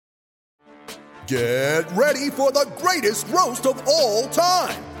Get ready for the greatest roast of all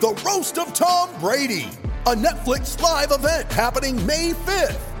time, the Roast of Tom Brady, a Netflix live event happening May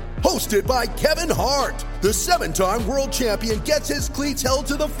 5th. Hosted by Kevin Hart, the 7-time world champion gets his cleats held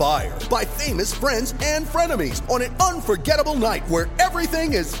to the fire by famous friends and frenemies on an unforgettable night where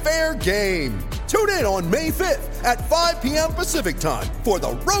everything is fair game. Tune in on May 5th at 5 p.m. Pacific time for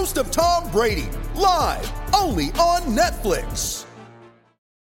the Roast of Tom Brady, live only on Netflix.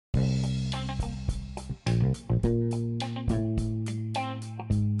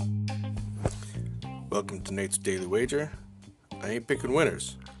 Welcome to Nate's Daily Wager. I ain't picking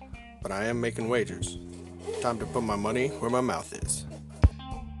winners, but I am making wagers. Time to put my money where my mouth is.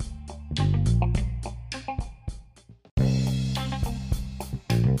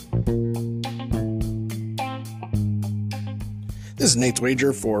 This is Nate's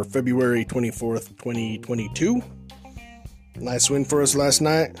Wager for February 24th, 2022. Nice win for us last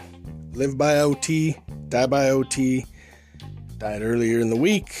night. Live by OT, die by OT. Died earlier in the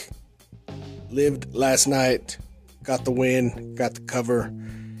week. Lived last night. Got the win, got the cover.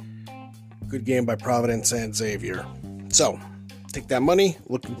 Good game by Providence and Xavier. So, take that money,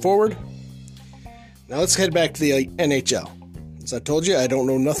 looking forward. Now let's head back to the NHL. As I told you, I don't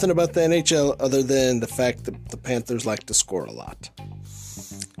know nothing about the NHL other than the fact that the Panthers like to score a lot.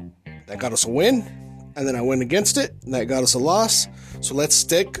 That got us a win, and then I went against it, and that got us a loss. So let's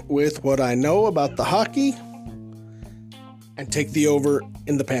stick with what I know about the hockey and take the over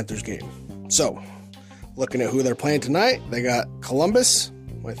in the Panthers game. So, looking at who they're playing tonight, they got Columbus,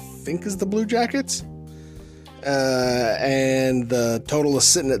 who I think is the Blue Jackets, and the total is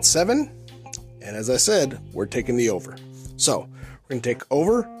sitting at 7, and as I said, we're taking the over. So, we're going to take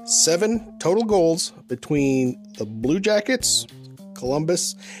over 7 total goals between the Blue Jackets,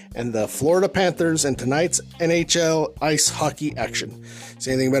 Columbus, and the Florida Panthers in tonight's NHL ice hockey action.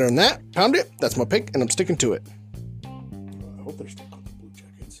 See anything better than that? Pound it. That's my pick, and I'm sticking to it. I hope they're sticking with the Blue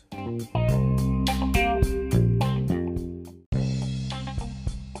Jackets.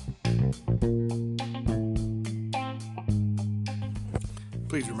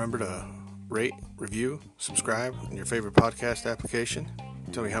 Please remember to rate, review, subscribe in your favorite podcast application.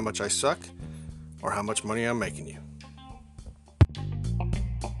 Tell me how much I suck or how much money I'm making you.